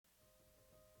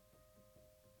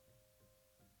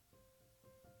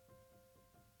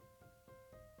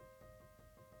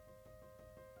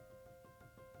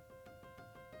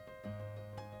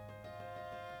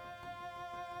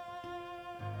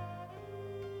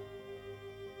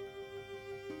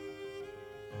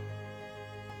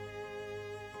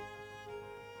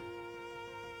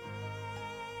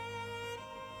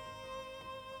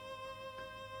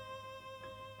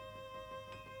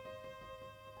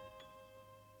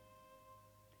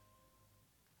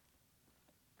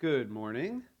Good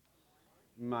morning.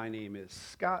 My name is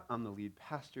Scott. I'm the lead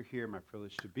pastor here. My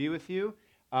privilege to be with you.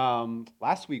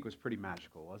 Last week was pretty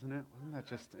magical, wasn't it? Wasn't that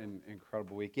just an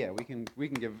incredible week? Yeah, we can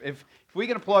give if we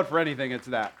can applaud for anything, it's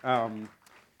that.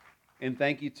 And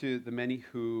thank you to the many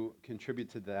who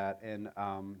contribute to that. And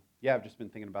yeah, I've just been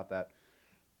thinking about that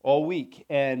all week,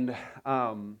 and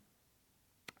I've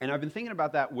been thinking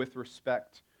about that with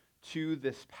respect to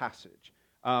this passage.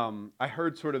 I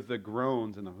heard sort of the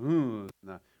groans and the "Hmms,"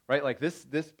 and the right, like this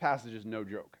passage is no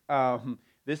joke.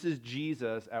 This is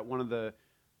Jesus at one of the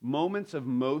moments of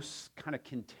most kind of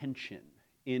contention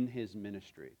in his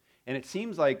ministry, and it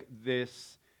seems like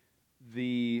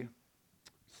the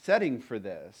setting for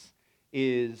this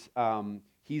is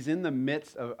he's in the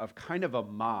midst of kind of a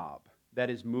mob that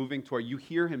is moving toward. You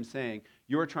hear him saying,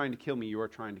 "You are trying to kill me. You are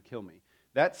trying to kill me."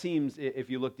 That seems, if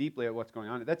you look deeply at what's going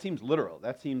on, that seems literal.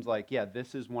 That seems like, yeah,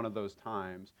 this is one of those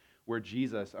times where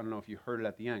Jesus, I don't know if you heard it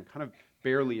at the end, kind of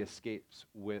barely escapes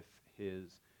with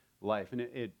his life.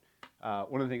 And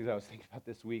one of the things I was thinking about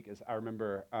this week is I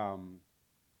remember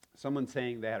someone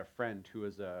saying they had a friend who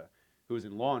was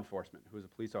in law enforcement, who was a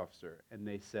police officer, and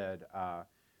they said that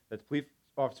the police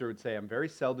officer would say, "I'm very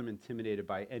seldom intimidated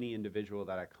by any individual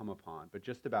that I come upon, but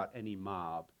just about any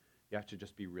mob you have to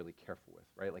just be really careful with,"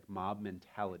 right? Like mob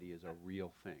mentality is a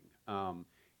real thing.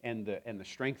 And the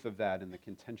strength of that and the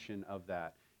contention of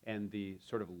that and the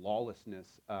sort of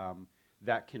lawlessness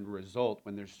that can result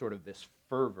when there's sort of this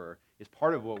fervor is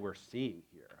part of what we're seeing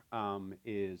here,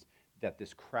 is that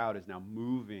this crowd is now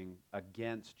moving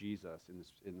against Jesus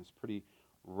in this pretty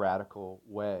radical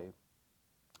way.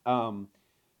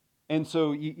 And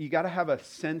so you got to have a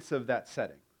sense of that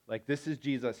setting. Like, this is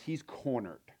Jesus, he's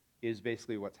cornered, is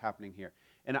basically what's happening here.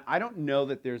 And I don't know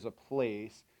that there's a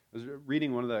place, I was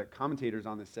reading one of the commentators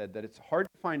on this said that it's hard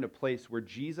to find a place where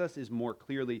Jesus is more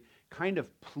clearly kind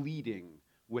of pleading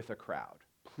with a crowd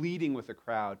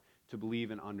to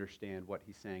believe and understand what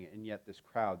he's saying. And yet this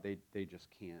crowd, they just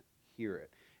can't hear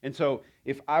it. And so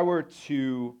if I were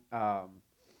to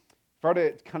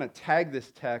kind of tag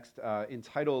this text,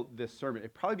 entitle this sermon,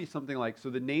 it'd probably be something like,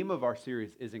 so the name of our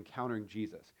series is Encountering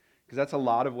Jesus, because that's a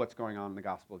lot of what's going on in the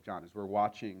Gospel of John, is we're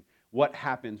watching what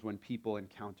happens when people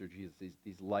encounter Jesus,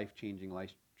 these life-changing,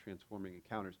 life-transforming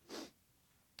encounters.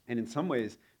 And in some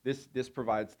ways, this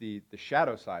provides the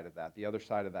shadow side of that, the other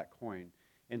side of that coin.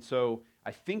 And so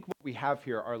I think what we have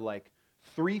here are like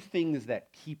three things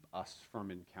that keep us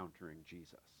from encountering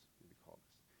Jesus.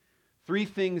 Three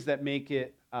things that make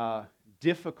it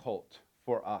difficult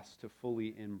for us to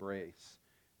fully embrace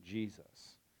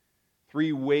Jesus.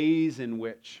 Three ways in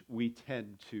which we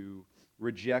tend to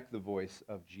reject the voice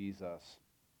of Jesus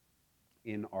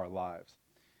in our lives.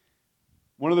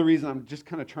 One of the reasons I'm just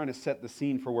kind of trying to set the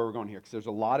scene for where we're going here, because there's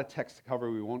a lot of text to cover.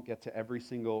 We won't get to every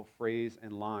single phrase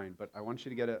and line, but I want you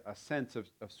to get a sense of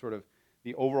sort of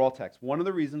the overall text. One of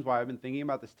the reasons why I've been thinking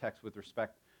about this text with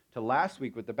respect to last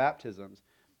week with the baptisms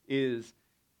is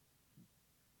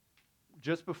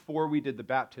just before we did the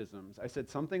baptisms, I said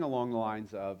something along the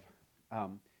lines of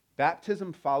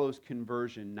baptism follows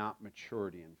conversion, not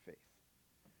maturity in faith.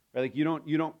 Right? Like you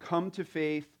don't come to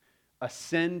faith,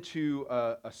 ascend to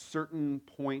a certain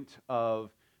point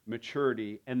of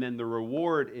maturity, and then the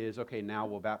reward is, okay, now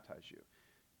we'll baptize you.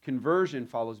 Conversion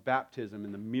follows baptism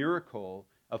and the miracle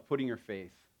of putting your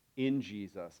faith in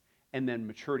Jesus, and then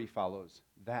maturity follows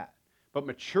that. But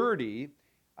maturity,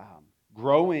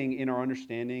 growing in our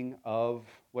understanding of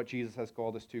what Jesus has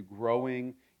called us to,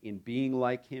 growing in being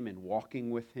like him and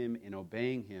walking with him and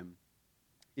obeying him,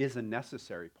 is a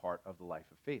necessary part of the life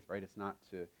of faith, right? It's not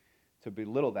to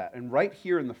belittle that. And right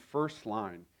here in the first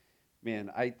line,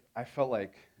 man, I felt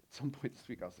like at some point this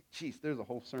week, I was like, geez, there's a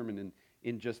whole sermon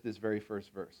in just this very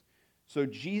first verse. So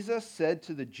Jesus said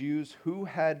to the Jews who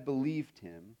had believed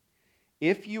him,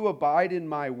 "If you abide in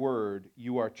my word,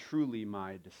 you are truly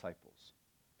my disciples."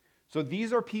 So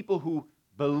these are people who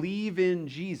believe in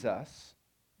Jesus,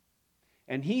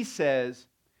 and he says,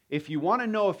 if you want to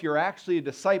know if you're actually a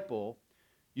disciple,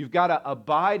 you've got to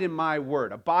abide in my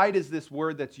word. Abide is this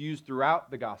word that's used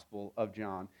throughout the Gospel of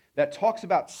John that talks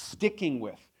about sticking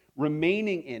with,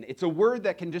 remaining in. It's a word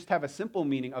that can just have a simple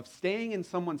meaning of staying in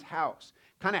someone's house,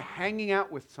 kind of hanging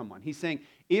out with someone. He's saying,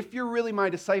 if you're really my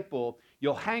disciple,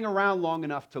 you'll hang around long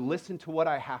enough to listen to what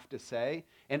I have to say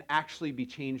and actually be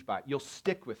changed by it. You'll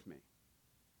stick with me.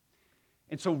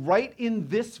 And so right in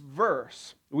this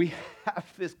verse, we have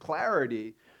this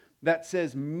clarity that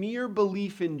says mere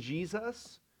belief in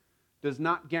Jesus does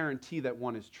not guarantee that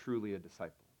one is truly a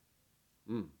disciple.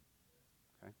 Okay?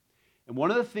 And one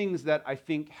of the things that I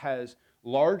think has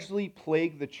largely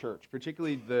plagued the church,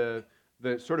 particularly the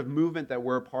the sort of movement that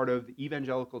we're a part of, the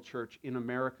evangelical church in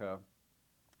America,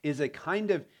 is a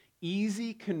kind of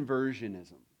easy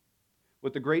conversionism,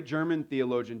 what the great German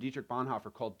theologian Dietrich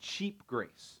Bonhoeffer called cheap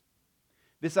grace.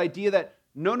 This idea that,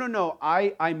 no,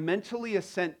 I mentally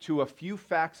assent to a few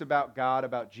facts about God,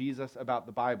 about Jesus, about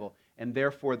the Bible, and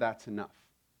therefore that's enough.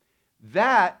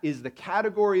 That is the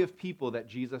category of people that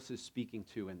Jesus is speaking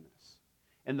to in this.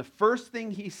 And the first thing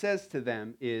he says to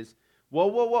them is,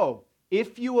 whoa,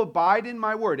 if you abide in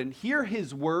my word, and hear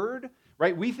his word,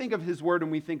 right? We think of his word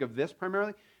and we think of this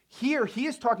primarily. Here, he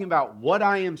is talking about what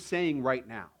I am saying right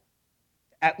now,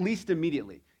 at least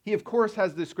immediately. He, of course,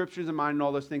 has the scriptures in mind and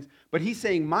all those things, but he's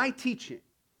saying my teaching,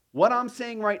 what I'm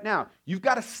saying right now, you've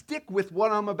got to stick with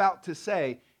what I'm about to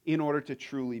say in order to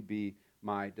truly be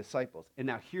my disciples. And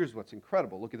now here's what's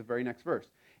incredible. Look at the very next verse.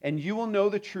 And you will know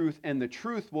the truth, and the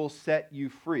truth will set you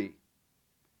free.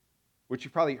 Which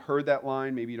you've probably heard that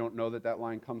line. Maybe you don't know that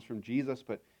line comes from Jesus,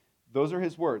 but those are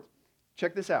his words.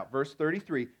 Check this out, verse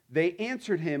 33. They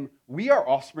answered him, we are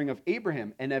offspring of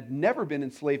Abraham and have never been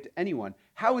enslaved to anyone.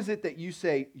 How is it that you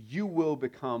say you will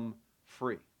become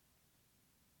free?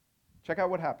 Check out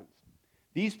what happens.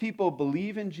 These people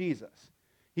believe in Jesus.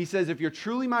 He says, if you're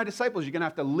truly my disciples, you're going to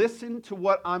have to listen to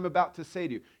what I'm about to say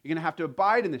to you. You're going to have to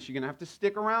abide in this. You're going to have to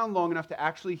stick around long enough to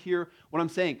actually hear what I'm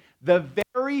saying. The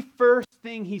very first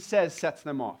thing he says sets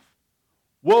them off.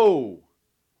 Whoa,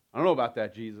 I don't know about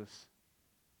that, Jesus.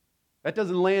 That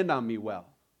doesn't land on me well.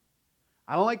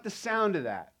 I don't like the sound of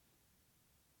that.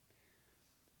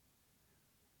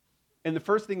 And the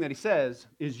first thing that he says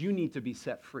is you need to be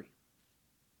set free.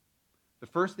 The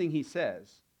first thing he says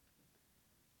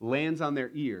lands on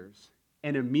their ears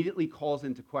and immediately calls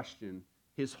into question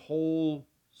his whole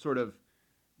sort of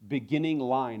beginning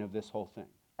line of this whole thing.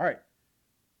 All right,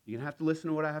 you're going to have to listen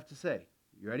to what I have to say.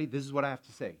 You ready? This is what I have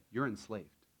to say. You're enslaved.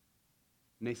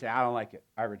 And they say, I don't like it.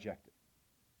 I reject it.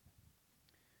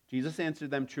 Jesus answered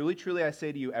them, truly, truly, I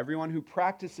say to you, everyone who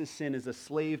practices sin is a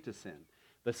slave to sin.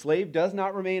 The slave does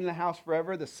not remain in the house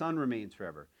forever. The son remains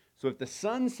forever. So if the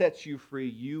son sets you free,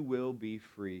 you will be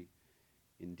free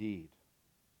indeed.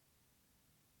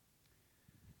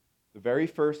 The very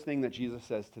first thing that Jesus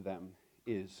says to them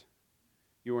is,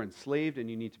 you are enslaved and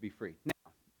you need to be free.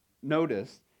 Now,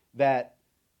 notice that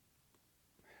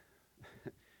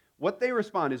what they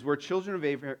respond is, we're children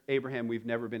of Abraham, we've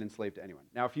never been enslaved to anyone.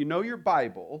 Now, if you know your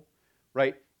Bible,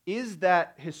 right, is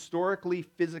that historically,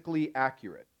 physically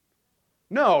accurate?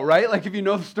 No, right? Like if you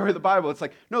know the story of the Bible, it's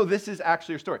like, no, this is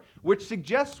actually a story, which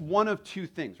suggests one of two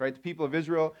things, right? The people of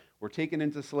Israel were taken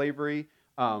into slavery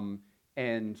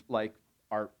and like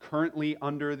are currently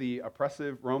under the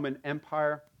oppressive Roman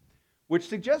Empire, which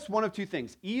suggests one of two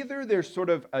things. Either there's sort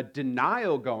of a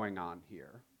denial going on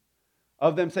here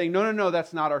of them saying, no,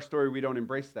 that's not our story, we don't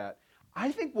embrace that.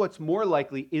 I think what's more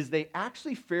likely is they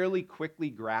actually fairly quickly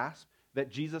grasp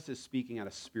that Jesus is speaking at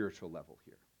a spiritual level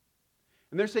here.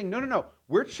 And they're saying, no,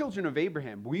 we're children of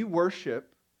Abraham. We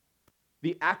worship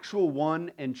the actual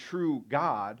one and true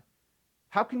God.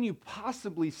 How can you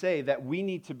possibly say that we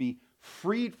need to be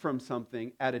freed from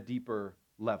something at a deeper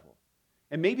level?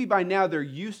 And maybe by now they're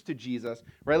used to Jesus,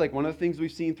 right? Like one of the things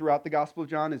we've seen throughout the Gospel of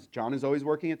John is John is always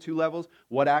working at two levels,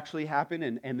 what actually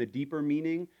happened and the deeper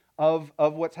meaning of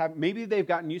what's happened. Maybe they've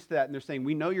gotten used to that and they're saying,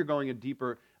 we know you're going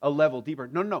a level deeper.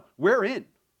 No, we're in.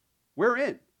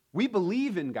 We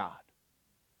believe in God.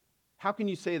 How can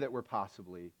you say that we're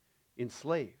possibly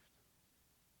enslaved?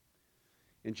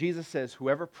 And Jesus says,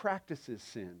 whoever practices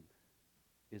sin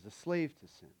is a slave to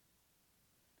sin.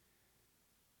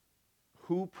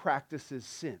 Who practices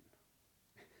sin?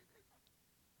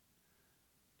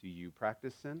 Do you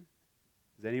practice sin?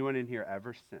 Has anyone in here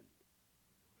ever sinned?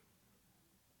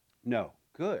 No.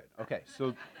 Good. Okay,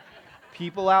 so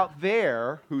people out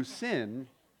there who sin,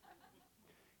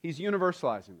 he's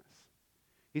universalizing this.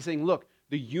 He's saying, look,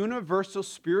 the universal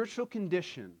spiritual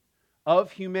condition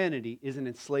of humanity is an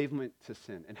enslavement to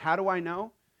sin. And how do I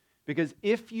know? Because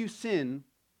if you sin,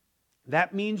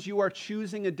 that means you are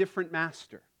choosing a different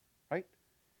master, right?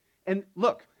 And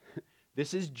look,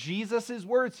 this is Jesus'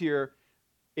 words here.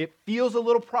 It feels a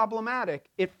little problematic.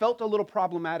 It felt a little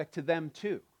problematic to them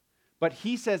too. But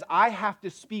he says, I have to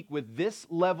speak with this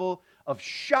level of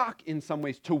shock in some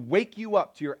ways to wake you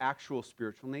up to your actual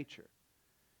spiritual nature.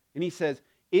 And he says,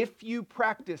 if you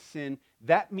practice sin,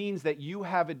 that means that you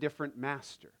have a different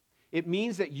master. It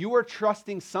means that you are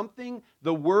trusting something,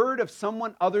 the word of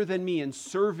someone other than me, and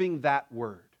serving that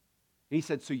word. And he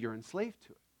said, so you're enslaved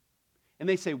to it. And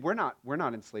they say, we're not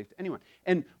enslaved to anyone.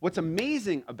 And what's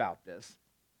amazing about this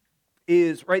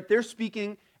is, right, they're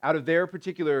speaking out of their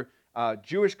particular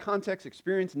Jewish context,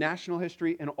 experience, national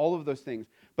history, and all of those things.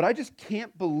 But I just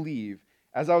can't believe,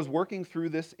 as I was working through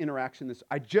this interaction,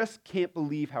 I just can't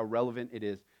believe how relevant it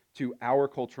is to our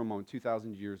cultural moment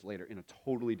 2,000 years later in a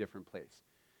totally different place.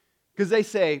 Because they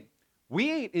say,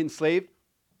 we ain't enslaved.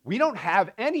 We don't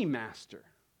have any master.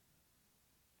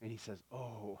 And he says,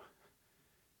 oh,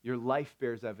 your life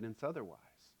bears evidence otherwise.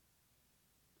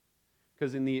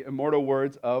 Because in the immortal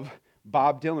words of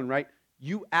Bob Dylan, right,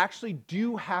 you actually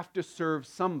do have to serve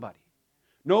somebody.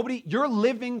 You're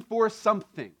living for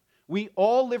something. We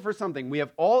all live for something. We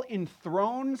have all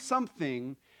enthroned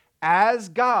something as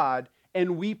God,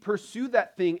 and we pursue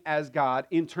that thing as God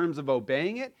in terms of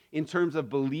obeying it, in terms of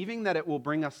believing that it will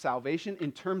bring us salvation,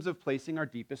 in terms of placing our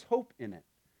deepest hope in it.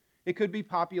 It could be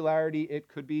popularity, it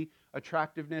could be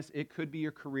attractiveness, it could be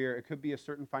your career, it could be a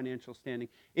certain financial standing,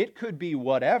 it could be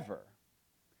whatever.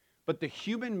 But the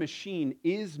human machine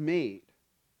is made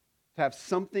to have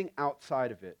something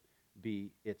outside of it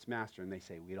be its master. And they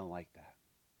say, we don't like that.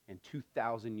 And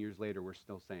 2,000 years later, we're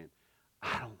still saying,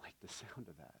 I don't like the sound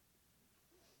of that.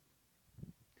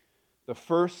 The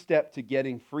first step to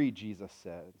getting free, Jesus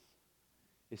says,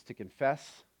 is to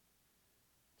confess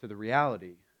to the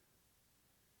reality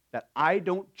that I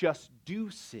don't just do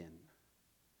sin,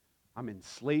 I'm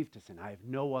enslaved to sin. I have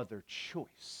no other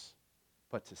choice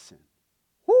but to sin.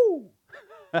 Whoo!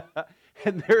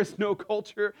 And there's no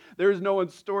culture, there's no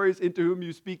one's stories into whom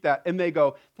you speak that. And they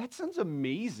go, that sounds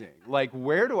amazing. Like,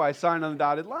 where do I sign on the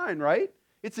dotted line, right?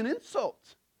 It's an insult.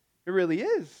 It really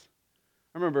is.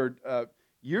 I remember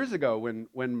years ago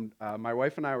when my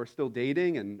wife and I were still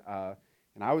dating, and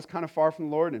I was kind of far from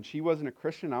the Lord, and she wasn't a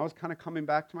Christian. I was kind of coming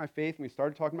back to my faith, and we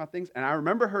started talking about things. And I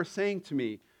remember her saying to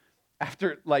me,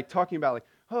 after talking about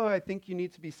oh, I think you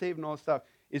need to be saved and all this stuff,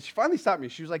 is she finally stopped me.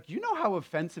 She was like, you know how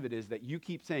offensive it is that you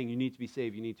keep saying you need to be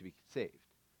saved, you need to be saved.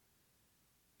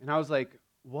 And I was like,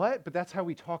 what? But that's how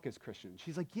we talk as Christians.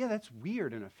 She's like, yeah, that's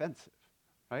weird and offensive,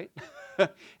 right?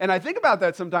 And I think about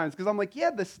that sometimes because I'm like, yeah,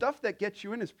 the stuff that gets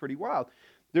you in is pretty wild.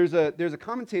 There's a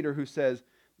commentator who says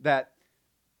that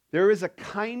there is a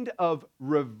kind of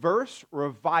reverse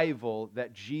revival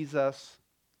that Jesus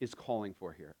is calling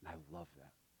for here. And I love that.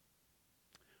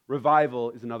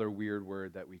 Revival is another weird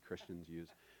word that we Christians use.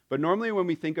 But normally when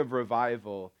we think of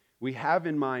revival, we have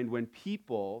in mind when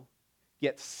people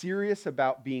get serious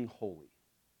about being holy,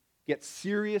 get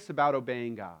serious about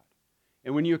obeying God.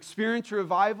 And when you experience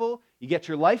revival, you get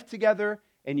your life together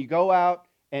and you go out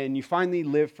and you finally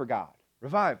live for God.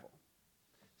 Revival.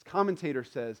 This commentator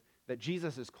says that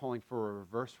Jesus is calling for a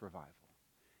reverse revival,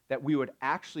 that we would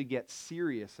actually get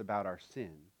serious about our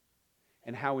sin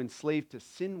and how enslaved to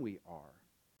sin we are,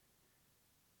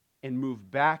 and move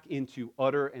back into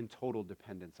utter and total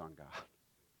dependence on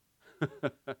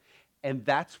God. And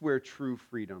that's where true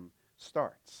freedom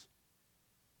starts.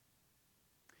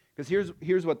 Because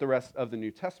here's what the rest of the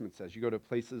New Testament says. You go to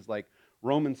places like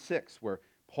Romans 6, where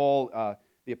Paul,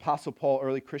 the Apostle Paul,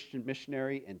 early Christian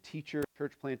missionary and teacher,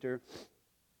 church planter,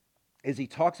 as he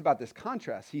talks about this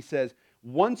contrast, he says,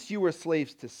 once you were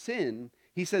slaves to sin,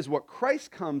 he says what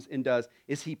Christ comes and does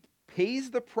is he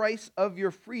pays the price of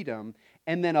your freedom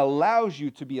and then allows you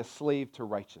to be a slave to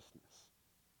righteousness.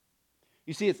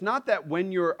 You see, it's not that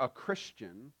when you're a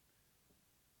Christian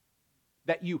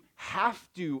that you have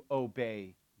to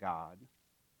obey God.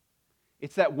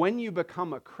 It's that when you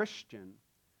become a Christian,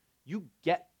 you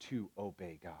get to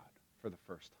obey God for the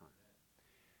first time.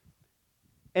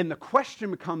 And the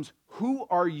question becomes, who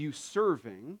are you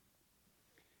serving?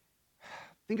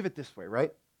 Think of it this way,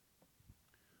 right?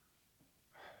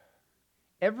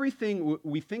 Everything,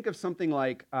 we think of something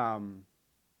like,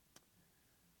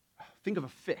 think of a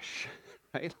fish,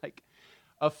 right? Like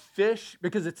a fish,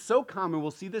 because it's so common, we'll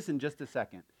see this in just a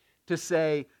second, to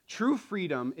say true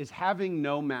freedom is having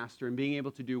no master and being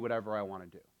able to do whatever I want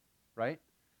to do, right?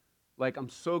 Like, I'm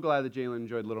so glad that Jalen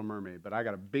enjoyed Little Mermaid, but I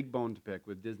got a big bone to pick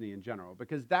with Disney in general,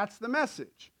 because that's the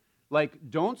message. Like,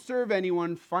 don't serve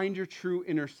anyone, find your true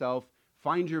inner self,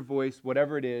 find your voice,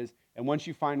 whatever it is, and once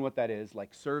you find what that is,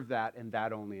 like, serve that and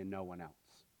that only and no one else.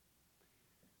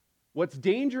 What's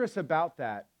dangerous about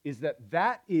that is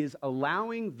that is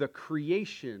allowing the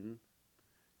creation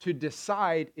to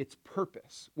decide its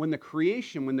purpose. When the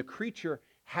creature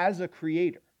has a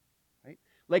creator, right?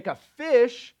 Like a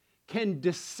fish can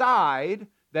decide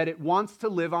that it wants to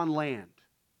live on land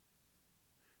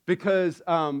because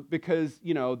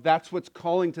that's what's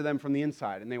calling to them from the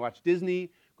inside. And they watch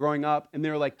Disney growing up, and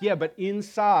they're like, yeah, but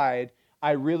inside,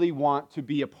 I really want to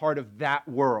be a part of that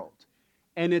world.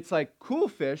 And it's like, cool,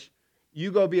 fish,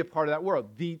 you go be a part of that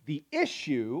world. The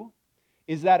issue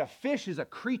is that a fish is a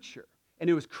creature, and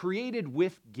it was created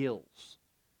with gills.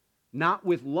 not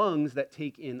with lungs that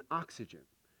take in oxygen.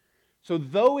 So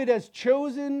though it has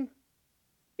chosen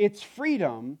its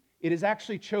freedom, it has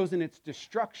actually chosen its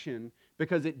destruction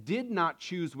because it did not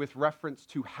choose with reference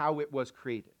to how it was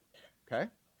created. Okay?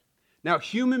 Now,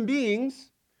 human beings,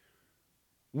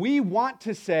 we want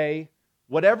to say,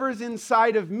 whatever's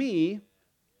inside of me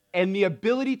and the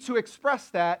ability to express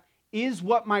that is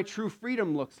what my true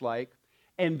freedom looks like.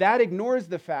 And that ignores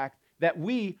the fact that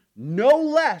we, no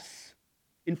less,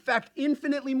 in fact,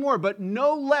 infinitely more, but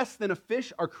no less than a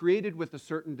fish, are created with a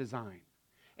certain design.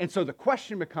 And so the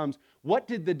question becomes, what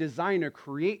did the designer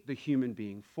create the human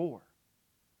being for?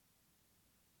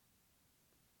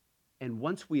 And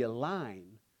once we align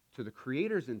to the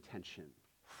Creator's intention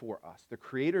for us, the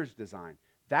Creator's design,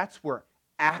 that's where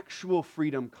actual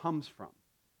freedom comes from.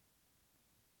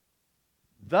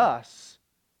 Thus,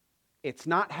 it's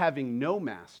not having no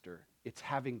master, it's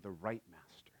having the right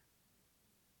master.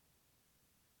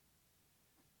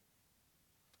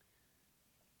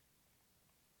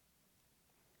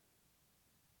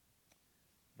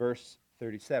 Verse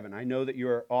 37, I know that you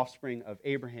are offspring of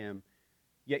Abraham,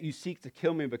 yet you seek to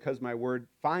kill me because my word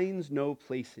finds no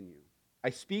place in you. I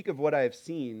speak of what I have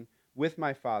seen with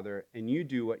my father, and you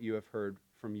do what you have heard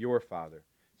from your father.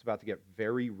 It's about to get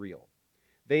very real.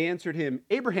 They answered him,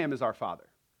 Abraham is our father.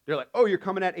 They're like, oh, you're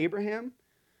coming at Abraham?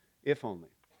 If only.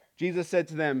 Jesus said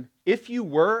to them, if you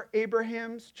were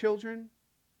Abraham's children,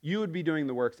 you would be doing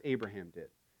the works Abraham did.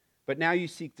 But now you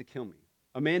seek to kill me,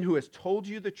 a man who has told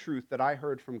you the truth that I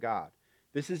heard from God.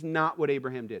 This is not what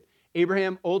Abraham did.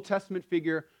 Abraham, Old Testament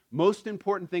figure, most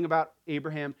important thing about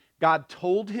Abraham, God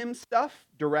told him stuff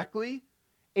directly.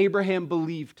 Abraham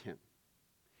believed him.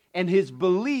 And his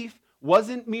belief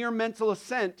wasn't mere mental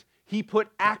assent. He put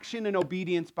action and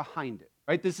obedience behind it.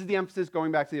 Right? This is the emphasis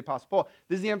going back to the Apostle Paul.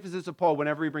 This is the emphasis of Paul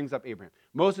whenever he brings up Abraham.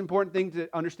 Most important thing to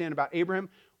understand about Abraham,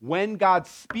 when God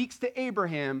speaks to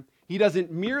Abraham, he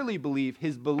doesn't merely believe,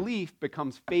 his belief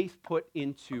becomes faith put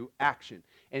into action.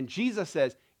 And Jesus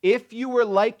says, if you were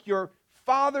like your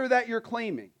father that you're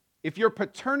claiming, if your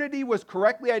paternity was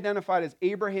correctly identified as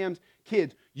Abraham's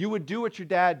kids, you would do what your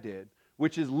dad did,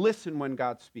 which is listen when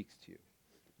God speaks to you.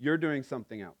 You're doing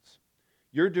something else.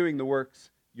 You're doing the works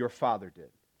your father did.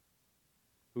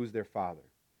 Who's their father?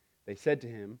 They said to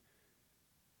him,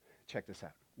 check this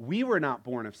out. We were not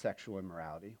born of sexual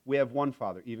immorality. We have one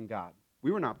father, even God.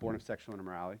 We were not born of sexual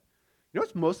immorality. You know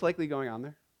what's most likely going on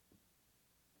there?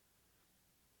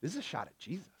 This is a shot at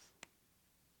Jesus.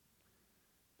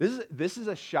 This is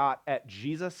a shot at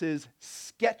Jesus'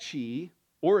 sketchy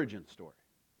origin story.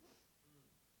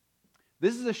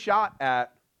 This is a shot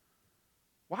at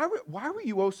why were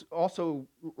you also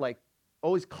like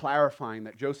always clarifying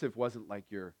that Joseph wasn't like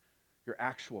your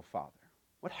actual father?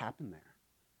 What happened there?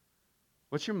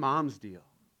 What's your mom's deal?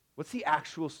 What's the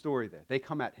actual story there? They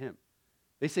come at him.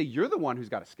 They say, you're the one who's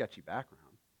got a sketchy background.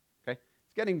 Okay?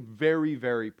 It's getting very,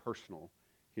 very personal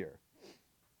here.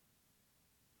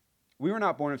 We were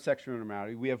not born of sexual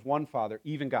immorality. We have one Father,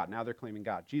 even God. Now they're claiming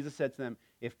God. Jesus said to them,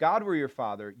 if God were your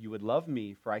Father, you would love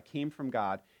me, for I came from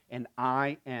God, and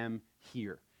I am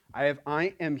here.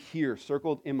 I am here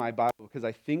circled in my Bible because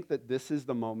I think that this is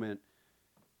the moment.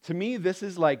 To me, this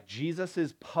is like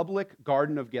Jesus' public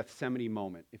Garden of Gethsemane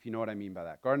moment, if you know what I mean by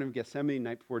that. Garden of Gethsemane,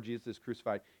 night before Jesus is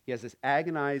crucified. He has this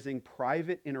agonizing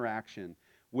private interaction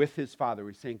with his Father.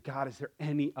 He's saying, God, is there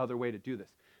any other way to do this?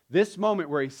 This moment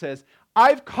where he says,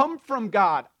 I've come from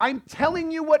God. I'm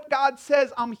telling you what God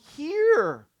says. I'm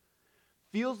here.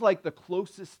 Feels like the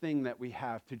closest thing that we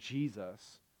have to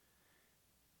Jesus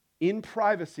in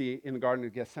privacy in the Garden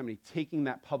of Gethsemane, taking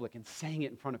that public and saying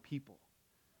it in front of people.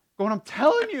 Going, I'm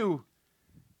telling you,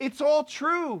 it's all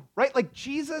true, right? Like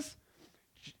Jesus,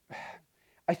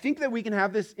 I think that we can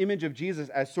have this image of Jesus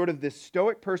as sort of this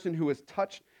stoic person who is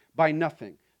touched by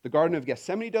nothing. The Garden of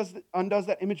Gethsemane undoes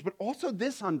that image, but also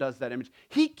this undoes that image.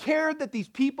 He cared that these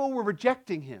people were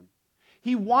rejecting him.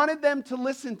 He wanted them to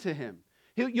listen to him.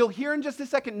 You'll hear in just a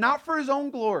second, not for his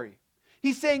own glory.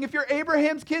 He's saying, if you're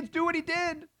Abraham's kids, do what he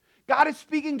did. God is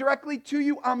speaking directly to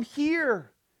you. I'm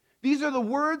here. These are the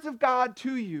words of God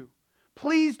to you.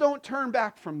 Please don't turn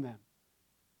back from them.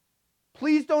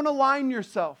 Please don't align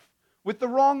yourself with the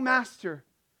wrong master,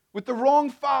 with the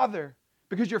wrong father,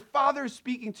 because your Father is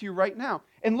speaking to you right now.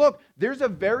 And look, there's a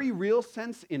very real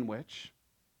sense in which,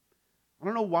 I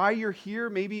don't know why you're here.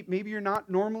 Maybe you're not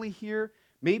normally here.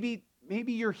 Maybe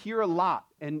you're here a lot,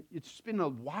 and it's just been a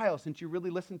while since you really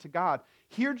listened to God.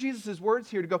 Hear Jesus' words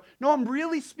here to go, no, I'm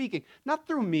really speaking, not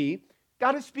through me.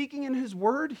 God is speaking in his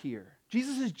word here.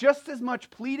 Jesus is just as much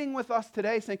pleading with us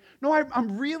today, saying, no,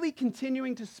 I'm really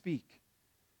continuing to speak.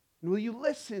 And will you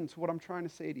listen to what I'm trying to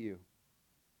say to you?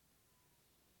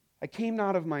 I came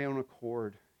not of my own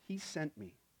accord. He sent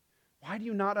me. Why do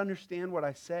you not understand what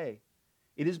I say?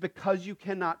 It is because you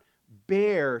cannot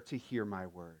bear to hear my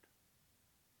word.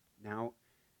 Now,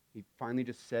 he finally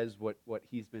just says what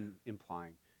he's been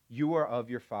implying. You are of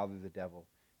your father, the devil.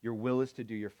 Your will is to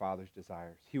do your father's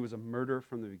desires. He was a murderer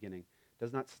from the beginning,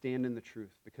 does not stand in the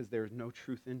truth, because there is no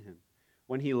truth in him.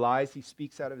 When he lies, he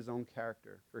speaks out of his own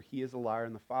character, for he is a liar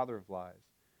and the father of lies.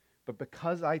 But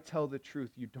because I tell the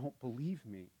truth, you don't believe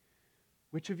me.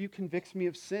 Which of you convicts me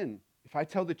of sin? If I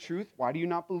tell the truth, why do you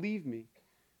not believe me?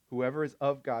 Whoever is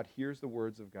of God hears the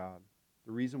words of God.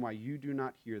 The reason why you do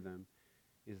not hear them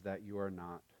is that you are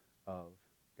not of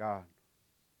God.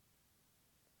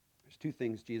 There's two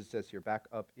things Jesus says here. Back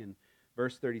up in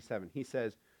verse 37. He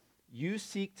says, you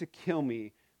seek to kill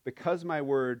me because my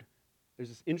word, there's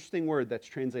this interesting word that's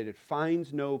translated,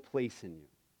 finds no place in you.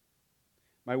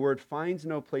 My word finds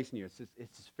no place in you. It's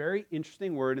this very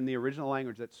interesting word in the original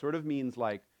language that sort of means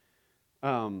like,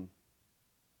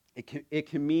 it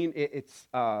can mean, it's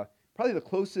probably the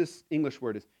closest English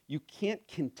word is you can't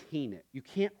contain it. You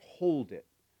can't hold it.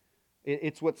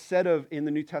 It's what's said of in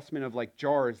the New Testament of like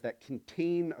jars that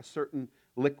contain a certain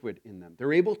liquid in them.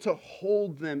 They're able to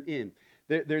hold them in.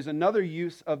 There's another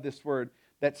use of this word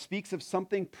that speaks of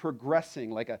something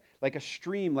progressing, like a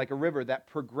stream, like a river that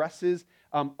progresses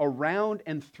around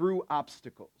and through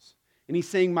obstacles. And he's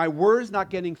saying, my word is not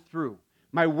getting through.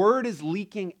 My word is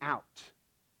leaking out.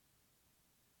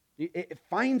 It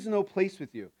finds no place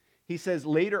with you. He says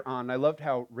later on, I loved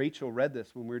how Rachel read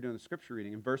this when we were doing the scripture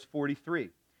reading in verse 43.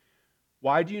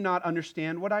 Why do you not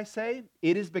understand what I say?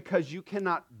 It is because you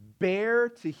cannot bear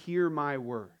to hear my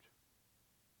word.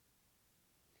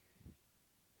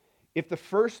 If the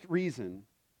first reason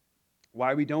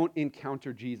why we don't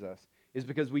encounter Jesus is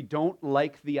because we don't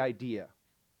like the idea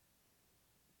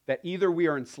that either we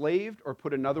are enslaved or,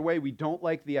 put another way, we don't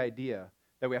like the idea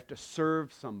that we have to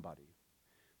serve somebody.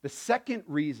 The second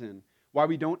reason why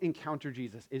we don't encounter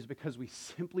Jesus is because we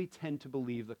simply tend to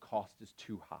believe the cost is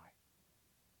too high.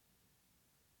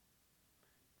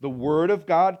 The Word of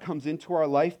God comes into our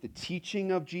life, the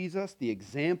teaching of Jesus, the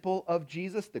example of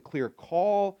Jesus, the clear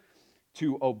call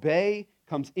to obey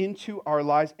comes into our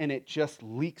lives, and it just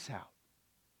leaks out.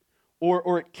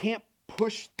 Or it can't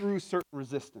push through certain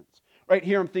resistance. Right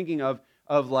here I'm thinking of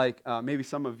like maybe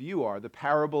some of you are, the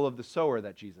parable of the sower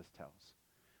that Jesus tells,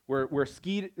 where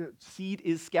seed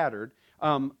is scattered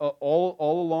all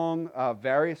along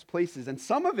various places, and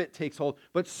some of it takes hold,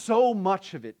 but so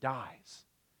much of it dies.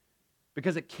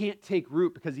 Because it can't take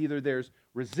root, because either there's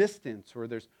resistance or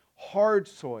there's hard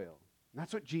soil. And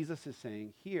that's what Jesus is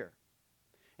saying here.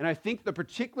 And I think the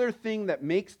particular thing that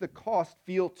makes the cost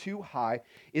feel too high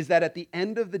is that at the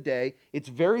end of the day, it's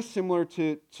very similar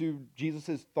to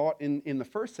Jesus' thought in the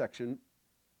first section,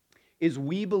 is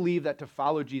we believe that to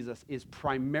follow Jesus is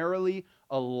primarily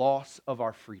a loss of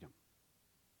our freedom.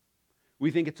 We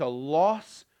think it's a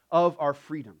loss of our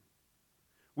freedom.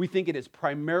 We think it is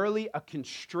primarily a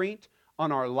constraint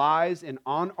on our lives and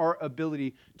on our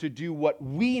ability to do what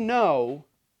we know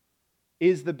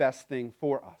is the best thing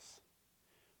for us.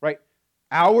 Right?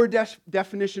 Our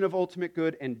definition of ultimate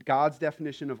good and God's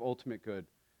definition of ultimate good.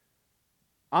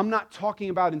 I'm not talking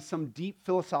about in some deep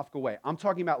philosophical way. I'm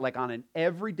talking about like on an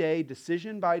everyday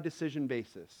decision by decision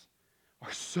basis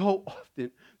are so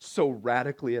often so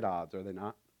radically at odds, are they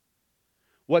not?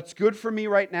 What's good for me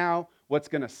right now, what's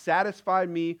going to satisfy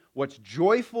me, what's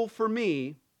joyful for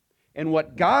me, and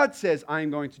what God says I'm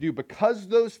going to do, because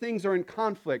those things are in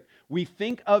conflict, we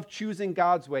think of choosing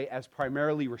God's way as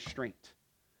primarily restraint,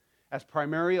 as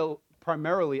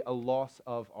primarily a loss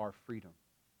of our freedom.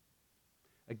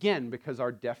 Again, because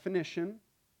our definition,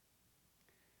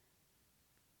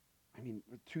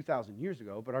 2,000 years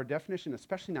ago, but our definition,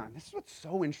 especially now, and this is what's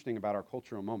so interesting about our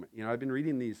cultural moment. You know, I've been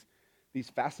reading these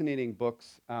fascinating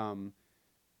books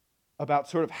about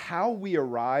sort of how we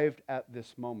arrived at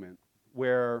this moment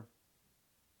where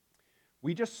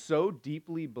we just so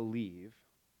deeply believe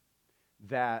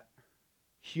that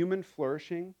human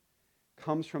flourishing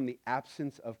comes from the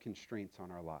absence of constraints on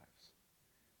our lives.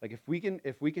 Like if we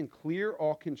can clear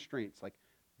all constraints, like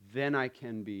then I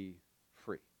can be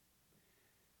free.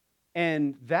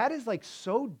 And that is like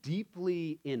so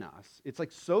deeply in us. It's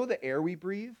like so the air we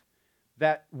breathe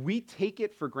that we take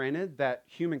it for granted that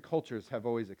human cultures have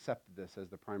always accepted this as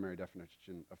the primary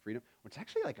definition of freedom, which is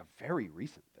actually like a very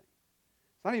recent thing.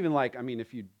 It's not even like,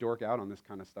 if you dork out on this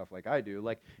kind of stuff like I do,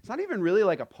 like it's not even really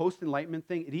like a post-Enlightenment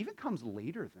thing. It even comes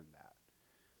later than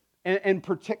that. And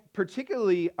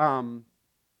particularly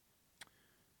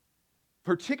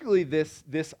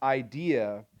this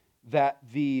idea that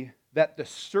the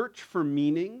search for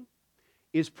meaning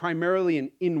is primarily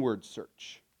an inward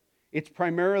search. It's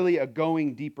primarily a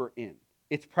going deeper in.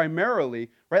 It's primarily,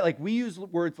 right, like we use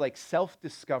words like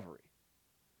self-discovery.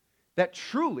 That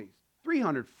truly,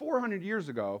 300, 400 years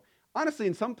ago, honestly,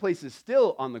 in some places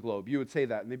still on the globe, you would say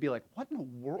that, and they'd be like, what in the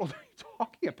world are you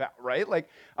talking about, right? Like,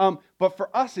 but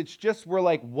for us, it's just, we're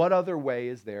like, what other way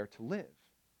is there to live?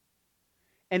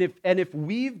 And if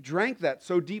we've drank that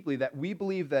so deeply that we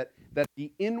believe that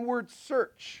the inward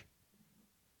search,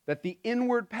 that the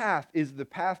inward path is the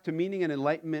path to meaning and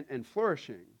enlightenment and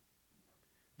flourishing,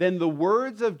 then the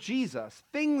words of Jesus,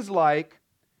 things like,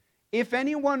 if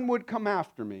anyone would come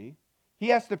after me, he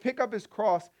has to pick up his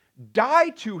cross, die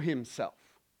to himself,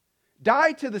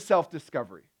 die to the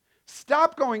self-discovery,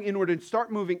 stop going inward and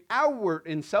start moving outward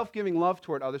in self-giving love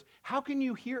toward others. How can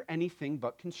you hear anything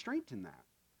but constraint in that?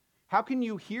 How can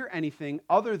you hear anything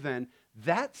other than,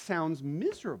 that sounds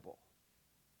miserable?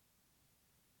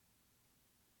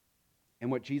 And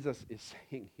what Jesus is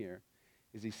saying here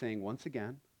is he's saying, once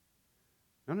again,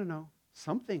 no.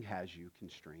 Something has you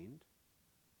constrained.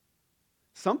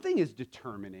 Something is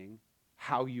determining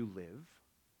how you live.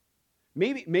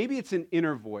 Maybe it's an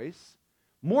inner voice.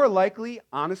 More likely,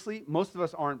 honestly, most of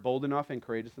us aren't bold enough and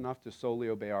courageous enough to solely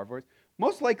obey our voice.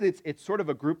 Most likely, it's sort of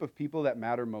a group of people that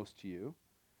matter most to you.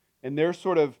 And their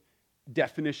sort of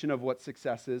definition of what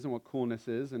success is and what coolness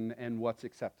is and what's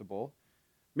acceptable.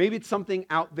 Maybe it's something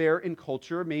out there in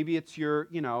culture. Maybe it's your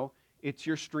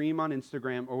stream on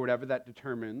Instagram or whatever that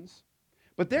determines.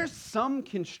 But there's some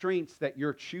constraints that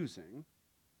you're choosing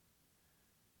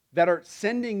that are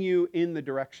sending you in the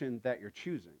direction that you're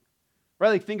choosing. Right?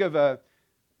 Like think of a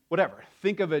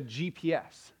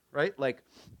GPS, right? Like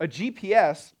a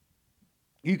GPS,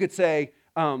 you could say,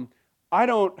 I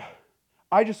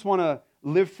just want to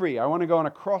live free. I want to go on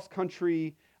a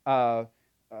cross-country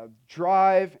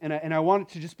drive, and I want it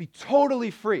to just be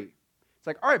totally free. It's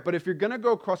like, all right, but if you're going to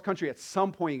go cross-country, at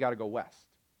some point you got to go west,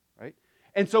 right?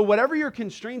 And so whatever your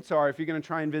constraints are, if you're going to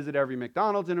try and visit every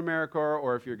McDonald's in America,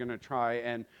 or if you're going to try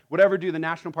and do the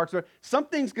national parks,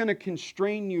 something's going to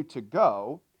constrain you to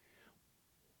go.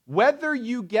 Whether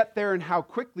you get there and how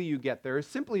quickly you get there is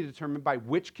simply determined by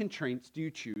which constraints do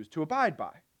you choose to abide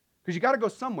by. Because you got to go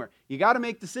somewhere. You got to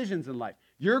make decisions in life.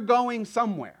 You're going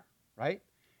somewhere, right?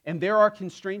 And there are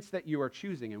constraints that you are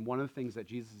choosing. And one of the things that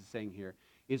Jesus is saying here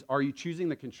is, are you choosing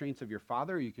the constraints of your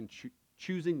Father, or are you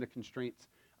choosing the constraints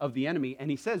of the enemy?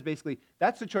 And he says basically,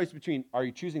 that's the choice between, are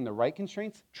you choosing the right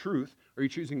constraints, truth, or are you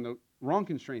choosing the wrong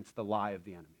constraints, the lie of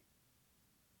the enemy?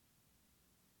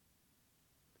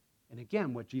 And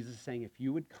again, what Jesus is saying, if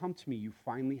you would come to me, you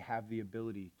finally have the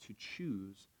ability to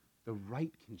choose the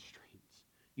right constraints.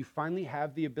 You finally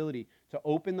have the ability to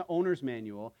open the owner's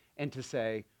manual and to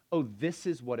say, oh, this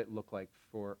is what it looked like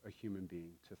for a human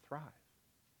being to thrive.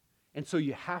 And so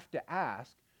you have to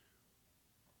ask,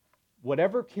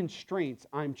 whatever constraints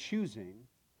I'm choosing,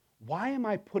 why am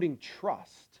I putting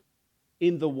trust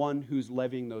in the one who's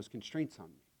levying those constraints on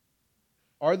me?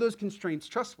 Are those constraints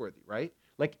trustworthy, right?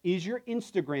 Like, is your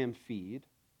Instagram feed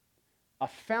a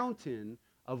fountain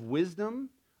of wisdom,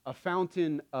 a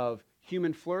fountain of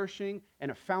human flourishing,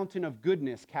 and a fountain of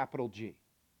goodness, capital G?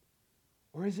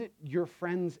 Or is it your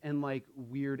friends and like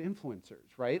weird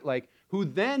influencers, right? Like, who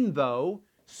then, though,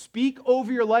 speak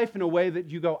over your life in a way that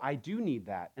you go, I do need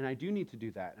that, and I do need to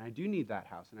do that, and I do need that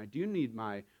house, and I do need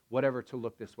my whatever to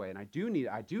look this way, and I do need.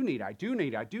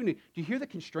 Do you hear the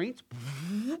constraints?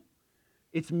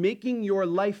 It's making your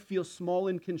life feel small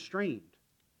and constrained,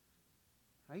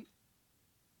 right?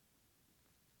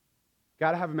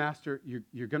 Got to have a master.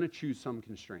 You're going to choose some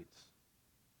constraints.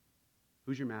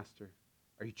 Who's your master?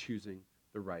 Are you choosing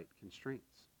the right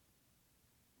constraints?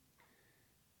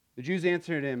 The Jews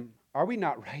answered him, are we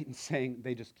not right in saying,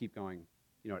 they just keep going,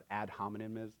 you know what ad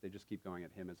hominem is? They just keep going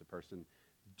at him as a person.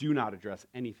 Do not address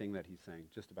anything that he's saying,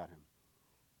 just about him.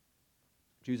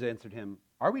 Jews answered him,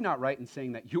 are we not right in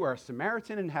saying that you are a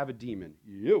Samaritan and have a demon?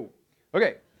 You.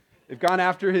 Okay, they've gone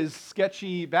after his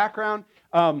sketchy background.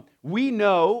 We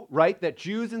know, right, that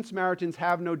Jews and Samaritans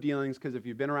have no dealings, because if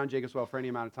you've been around Jacobswell for any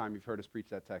amount of time, you've heard us preach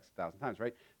that text 1,000 times,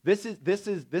 right? This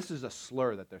is a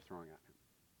slur that they're throwing at him.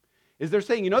 Is they're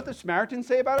saying, you know what the Samaritans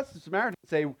say about us? The Samaritans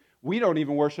say, we don't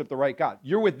even worship the right God.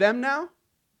 You're with them now?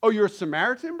 Oh, you're a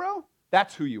Samaritan, bro?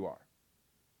 That's who you are.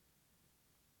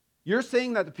 You're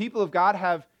saying that the people of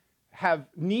God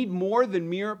need more than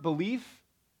mere belief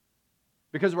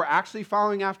because we're actually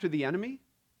following after the enemy?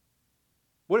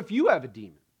 What if you have a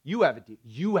demon? You have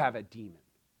a demon.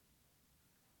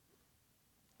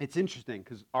 It's interesting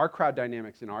because our crowd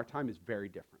dynamics in our time is very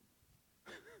different.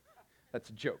 That's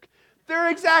a joke.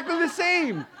 They're exactly the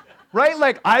same. right?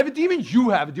 Like, I have a demon, you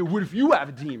have a demon. What if you have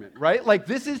a demon, right? Like,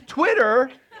 this is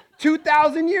Twitter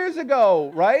 2,000 years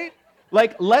ago, right?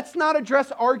 Like, let's not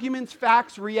address arguments,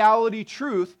 facts, reality,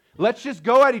 truth. Let's just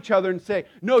go at each other and say,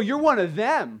 no, you're one of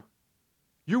them.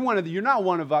 You're not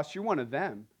one of us, you're one of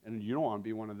them. And you don't want to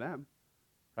be one of them,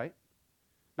 right?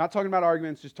 Not talking about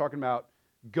arguments, just talking about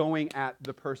going at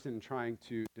the person and trying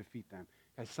to defeat them.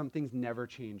 Guys, some things never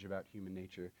change about human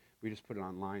nature. We just put it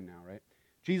online now, right?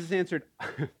 Jesus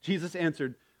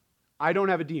answered, I don't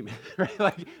have a demon, right?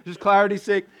 Like, just clarity's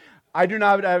sake, I do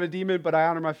not have a demon, but I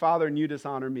honor my Father, and you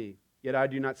dishonor me. Yet I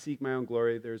do not seek my own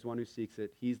glory. There is one who seeks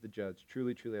it. He's the judge.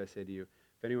 Truly, truly, I say to you,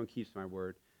 if anyone keeps my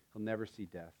word, he'll never see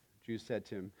death. Jews said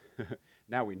to him,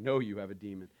 now we know you have a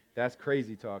demon. That's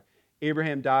crazy talk.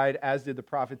 Abraham died, as did the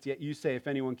prophets, yet you say, if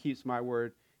anyone keeps my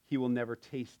word, he will never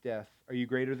taste death. Are you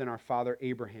greater than our father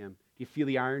Abraham? Do you feel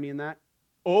the irony in that?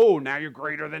 Oh, now you're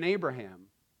greater than Abraham.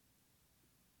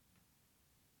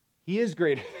 He is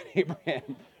greater than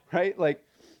Abraham, right? Like,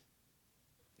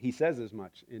 he says as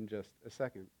much in just a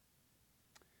second.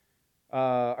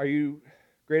 Are you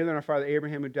greater than our father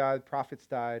Abraham who died? Prophets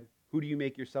died. Who do you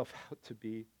make yourself out to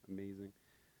be? Amazing.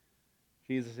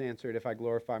 Jesus answered, if I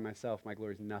glorify myself, my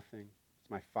glory is nothing. It's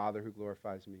my Father who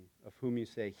glorifies me, of whom you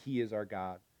say he is our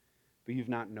God. But you've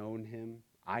not known him.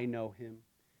 I know him.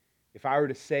 If I were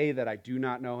to say that I do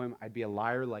not know him, I'd be a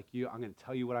liar like you. I'm going to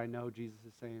tell you what I know, Jesus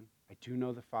is saying. I do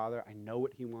know the Father. I know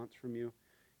what he wants from you.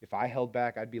 If I held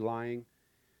back, I'd be lying.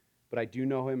 But I do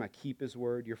know him. I keep his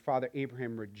word. Your father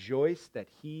Abraham rejoiced that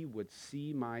he would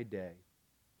see my day.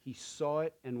 He saw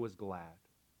it and was glad.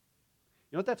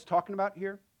 You know what that's talking about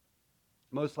here?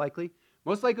 Most likely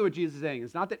what Jesus is saying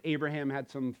is not that Abraham had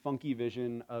some funky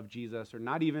vision of Jesus, or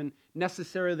not even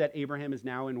necessarily that Abraham is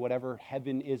now in whatever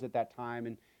heaven is at that time,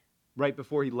 and right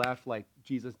before he left, like,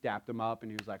 Jesus dapped him up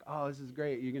and he was like, oh, this is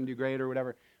great, you're going to do great or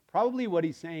whatever. Probably what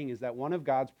he's saying is that one of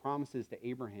God's promises to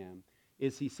Abraham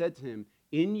is he said to him,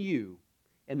 in you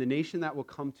and the nation that will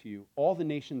come to you, all the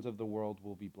nations of the world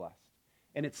will be blessed.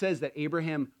 And it says that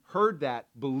Abraham heard that,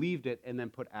 believed it, and then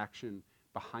put action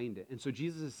behind it. And so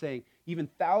Jesus is saying, even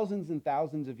thousands and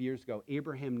thousands of years ago,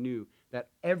 Abraham knew that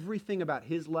everything about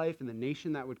his life and the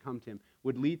nation that would come to him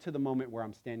would lead to the moment where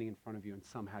I'm standing in front of you and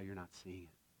somehow you're not seeing it.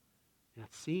 You're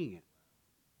not seeing it.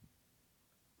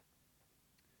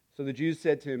 So the Jews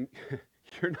said to him,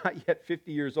 you're not yet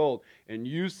 50 years old, and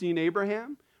you've seen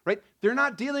Abraham? Right? They're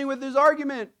not dealing with his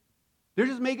argument. They're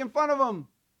just making fun of him.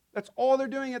 That's all they're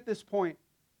doing at this point.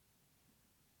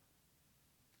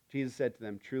 Jesus said to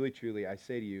them, truly, truly, I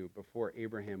say to you, before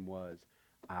Abraham was,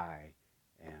 I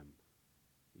am.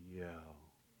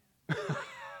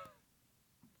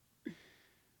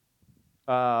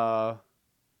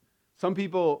 Some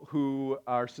people who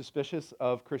are suspicious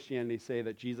of Christianity say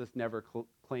that Jesus never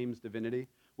claims divinity,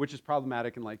 which is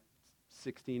problematic in like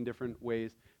 16 different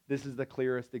ways. This is the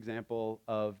clearest example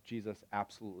of Jesus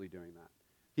absolutely doing that.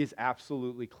 He's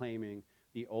absolutely claiming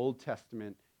the Old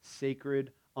Testament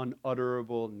sacred,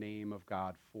 unutterable name of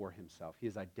God for himself. He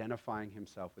is identifying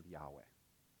himself with Yahweh.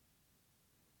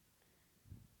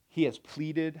 He has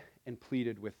pleaded and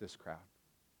pleaded with this crowd.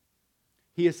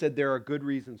 He has said, there are good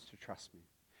reasons to trust me.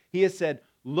 He has said,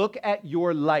 look at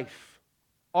your life.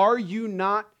 Are you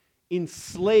not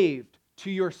enslaved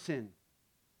to your sin?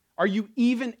 Are you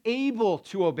even able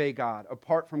to obey God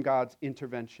apart from God's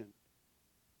intervention?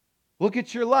 Look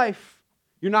at your life.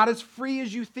 You're not as free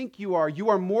as you think you are. You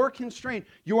are more constrained.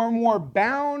 You are more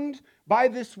bound by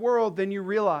this world than you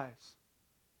realize.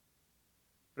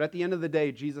 But at the end of the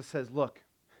day, Jesus says, look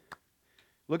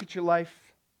at your life.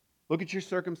 Look at your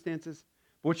circumstances.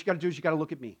 But what you got to do is you got to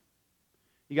look at me.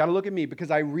 You got to look at me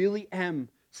because I really am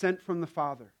sent from the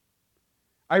Father.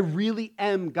 I really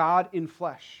am God in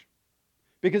flesh.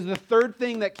 Because the third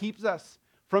thing that keeps us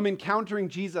from encountering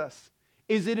Jesus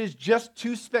is it is just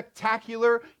too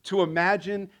spectacular to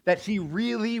imagine that he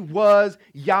really was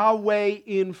Yahweh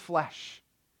in flesh.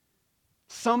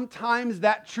 Sometimes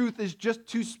that truth is just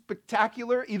too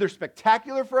spectacular, either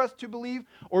spectacular for us to believe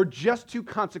or just too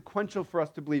consequential for us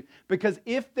to believe. Because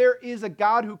if there is a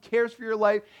God who cares for your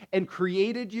life and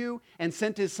created you and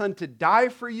sent his son to die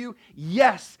for you,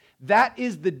 yes, that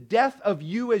is the death of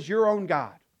you as your own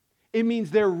God. It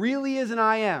means there really is an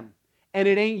I am, and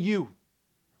it ain't you.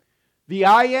 The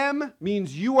I am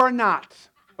means you are not,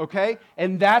 okay?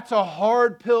 And that's a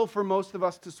hard pill for most of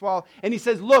us to swallow. And he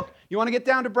says, look, you want to get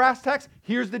down to brass tacks?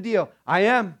 Here's the deal. I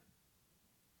am.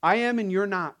 I am and you're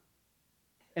not.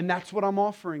 And that's what I'm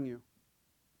offering you.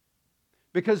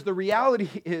 Because the reality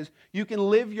is you can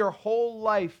live your whole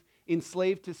life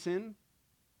enslaved to sin,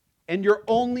 and your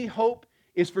only hope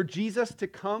is for Jesus to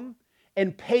come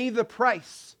and pay the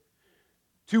price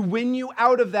to win you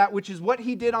out of that, which is what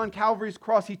he did on Calvary's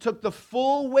cross. He took the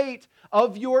full weight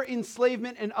of your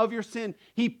enslavement and of your sin.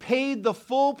 He paid the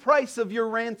full price of your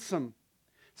ransom,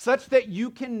 such that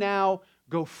you can now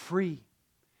go free.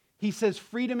 He says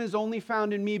freedom is only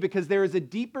found in me because there is a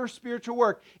deeper spiritual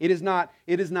work. It is not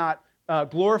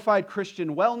glorified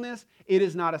Christian wellness. It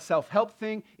is not a self-help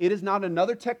thing. It is not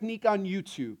another technique on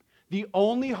YouTube. The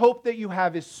only hope that you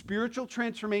have is spiritual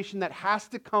transformation that has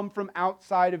to come from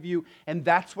outside of you, and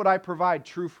that's what I provide,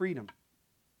 true freedom.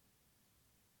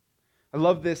 I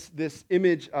love this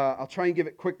image. I'll try and give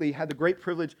it quickly. Had the great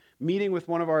privilege meeting with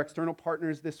one of our external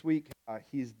partners this week.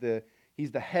 He's the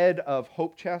head of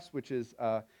Hope Chest, which is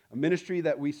a ministry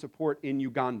that we support in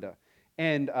Uganda.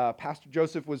 And Pastor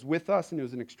Joseph was with us, and it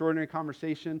was an extraordinary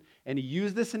conversation. And he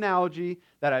used this analogy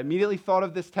that I immediately thought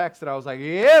of this text that I was like,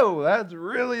 ew,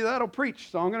 that'll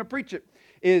preach. So I'm going to preach it.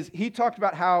 He talked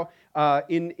about how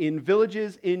in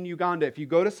villages in Uganda, if you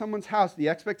go to someone's house, the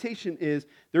expectation is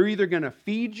they're either going to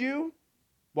feed you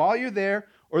while you're there,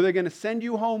 or they're going to send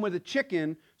you home with a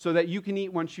chicken so that you can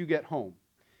eat once you get home.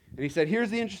 And he said, here's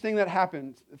the interesting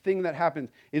thing that happens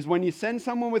is when you send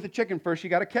someone with a chicken, first you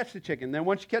got to catch the chicken. Then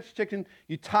once you catch the chicken,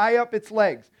 you tie up its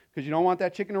legs because you don't want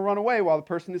that chicken to run away while the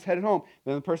person is headed home.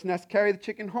 Then the person has to carry the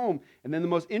chicken home. And then the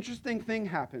most interesting thing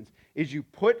happens is you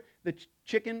put the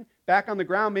chicken back on the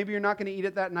ground. Maybe you're not going to eat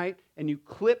it that night, and you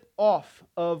clip off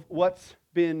of what's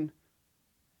been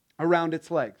around its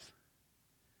legs.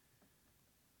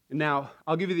 Now,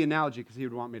 I'll give you the analogy because he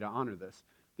would want me to honor this.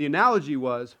 The analogy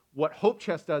was what Hope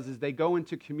Chest does is they go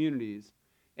into communities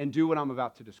and do what I'm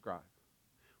about to describe.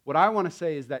 What I want to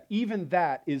say is that even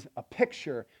that is a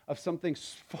picture of something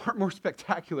far more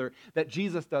spectacular that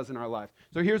Jesus does in our lives.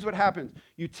 So here's what happens.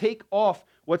 You take off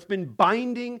what's been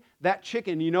binding that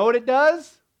chicken. You know what it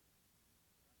does?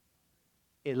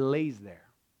 It lays there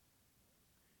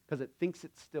because it thinks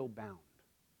it's still bound.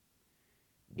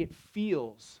 It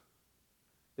feels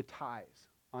the ties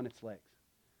on its legs.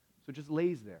 So it just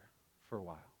lays there for a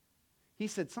while. He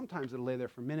said sometimes it'll lay there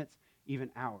for minutes, even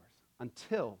hours,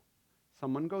 until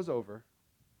someone goes over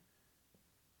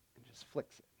and just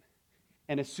flicks it.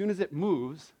 And as soon as it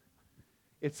moves,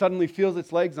 it suddenly feels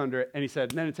its legs under it, and he said,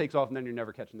 and then it takes off, and then you're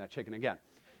never catching that chicken again.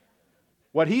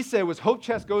 What he said was Hope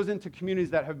Chest goes into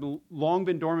communities that have long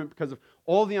been dormant because of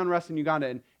all the unrest in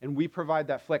Uganda, and we provide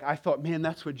that flick. I thought, man,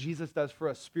 that's what Jesus does for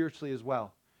us spiritually as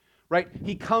well. Right?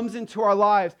 He comes into our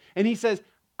lives, and he says,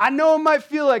 I know it might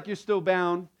feel like you're still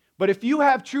bound, but if you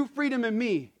have true freedom in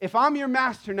me, if I'm your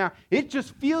master now, it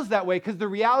just feels that way because the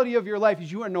reality of your life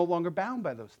is you are no longer bound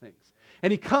by those things. And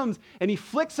he comes and he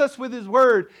flicks us with his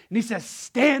word and he says,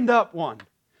 stand up one.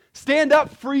 Stand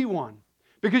up free one.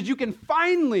 Because you can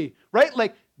finally, right?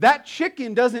 Like that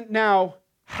chicken doesn't now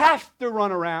have to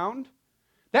run around.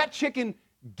 That chicken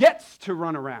gets to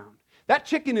run around. That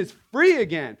chicken is free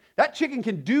again. That chicken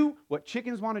can do what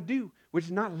chickens want to do, which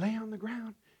is not lay on the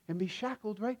ground and be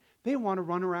shackled, right? They want to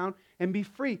run around and be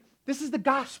free. This is the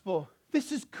gospel.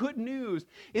 This is good news.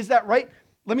 Is that right?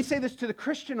 Let me say this to the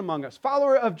Christian among us,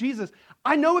 follower of Jesus.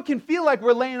 I know it can feel like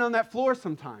we're laying on that floor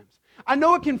sometimes. I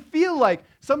know it can feel like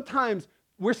sometimes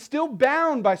we're still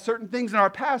bound by certain things in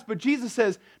our past, but Jesus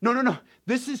says, no.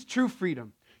 This is true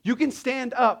freedom. You can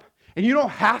stand up, and you don't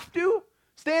have to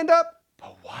stand up.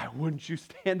 But why wouldn't you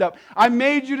stand up? I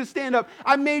made you to stand up.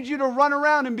 I made you to run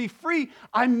around and be free.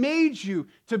 I made you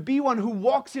to be one who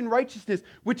walks in righteousness,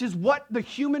 which is what the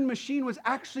human machine was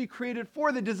actually created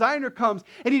for. The designer comes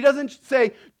and he doesn't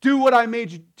say, do what I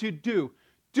made you to do.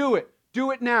 Do it. Do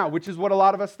it now, which is what a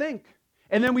lot of us think.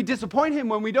 And then we disappoint him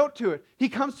when we don't do it. He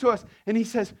comes to us and he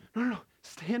says, no,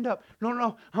 stand up.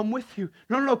 No, I'm with you.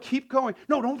 No, keep going.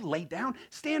 No, don't lay down.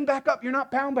 Stand back up. You're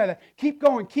not bound by that. Keep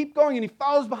going. And he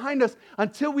follows behind us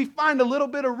until we find a little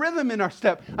bit of rhythm in our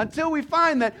step, until we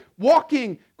find that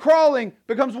walking, crawling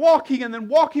becomes walking, and then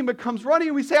walking becomes running,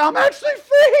 and we say, I'm actually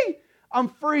free. I'm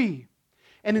free.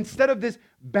 And instead of this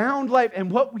bound life,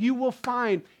 and what you will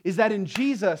find is that in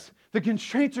Jesus, the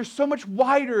constraints are so much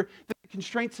wider than the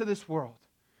constraints of this world.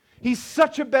 He's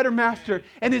such a better master,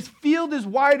 and his field is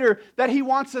wider that he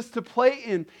wants us to play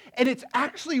in. And it's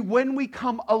actually when we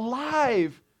come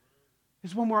alive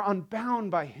is when we're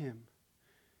unbound by him.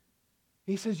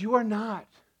 He says, you are not.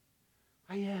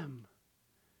 I am.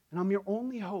 And I'm your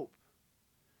only hope.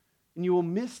 And you will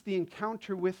miss the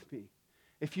encounter with me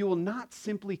if you will not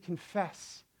simply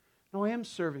confess, no, I am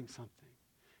serving something.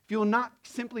 If you will not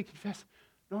simply confess,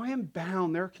 no, I am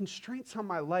bound. There are constraints on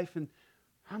my life, and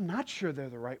I'm not sure they're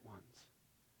the right ones.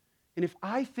 And if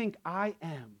I think I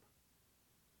am,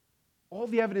 all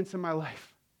the evidence in my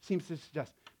life seems to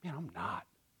suggest, man, I'm not.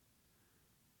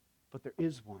 But there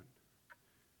is one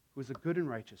who is a good and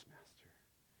righteous master,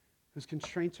 whose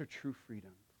constraints are true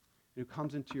freedom, and who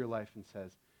comes into your life and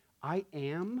says, I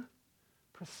am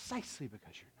precisely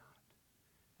because you're not.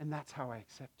 And that's how I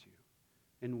accept you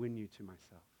and win you to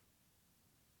myself.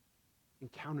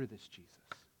 Encounter this Jesus.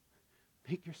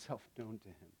 Make yourself known to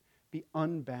him. Be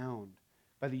unbound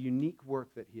by the unique work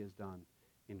that he has done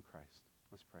in Christ.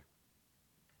 Let's pray.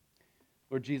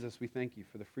 Lord Jesus, we thank you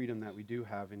for the freedom that we do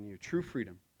have in you, true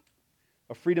freedom.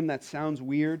 A freedom that sounds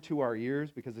weird to our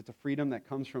ears because it's a freedom that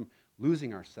comes from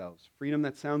losing ourselves. Freedom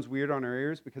that sounds weird on our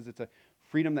ears because it's a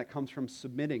freedom that comes from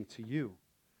submitting to you.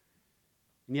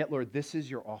 And yet, Lord, this is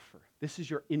your offer. This is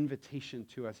your invitation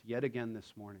to us yet again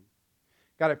this morning.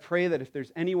 God, I pray that if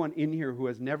there's anyone in here who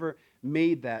has never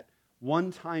made that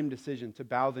one-time decision to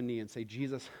bow the knee and say,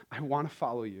 Jesus, I want to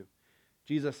follow you.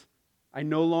 Jesus, I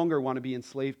no longer want to be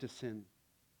enslaved to sin,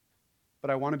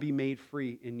 but I want to be made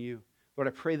free in you. Lord,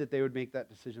 I pray that they would make that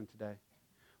decision today.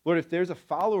 Lord, if there's a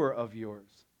follower of yours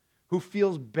who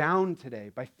feels bound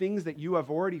today by things that you have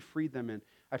already freed them in,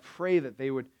 I pray that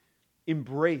they would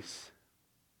embrace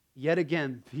yet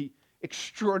again the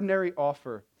extraordinary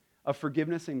offer of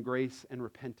forgiveness and grace and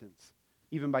repentance,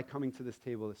 even by coming to this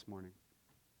table this morning.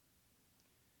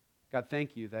 God,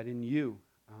 thank you that in you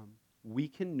we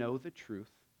can know the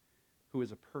truth, who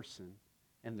is a person,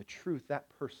 and the truth, that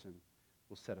person,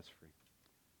 will set us free.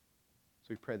 So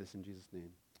we pray this in Jesus' name.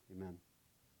 Amen.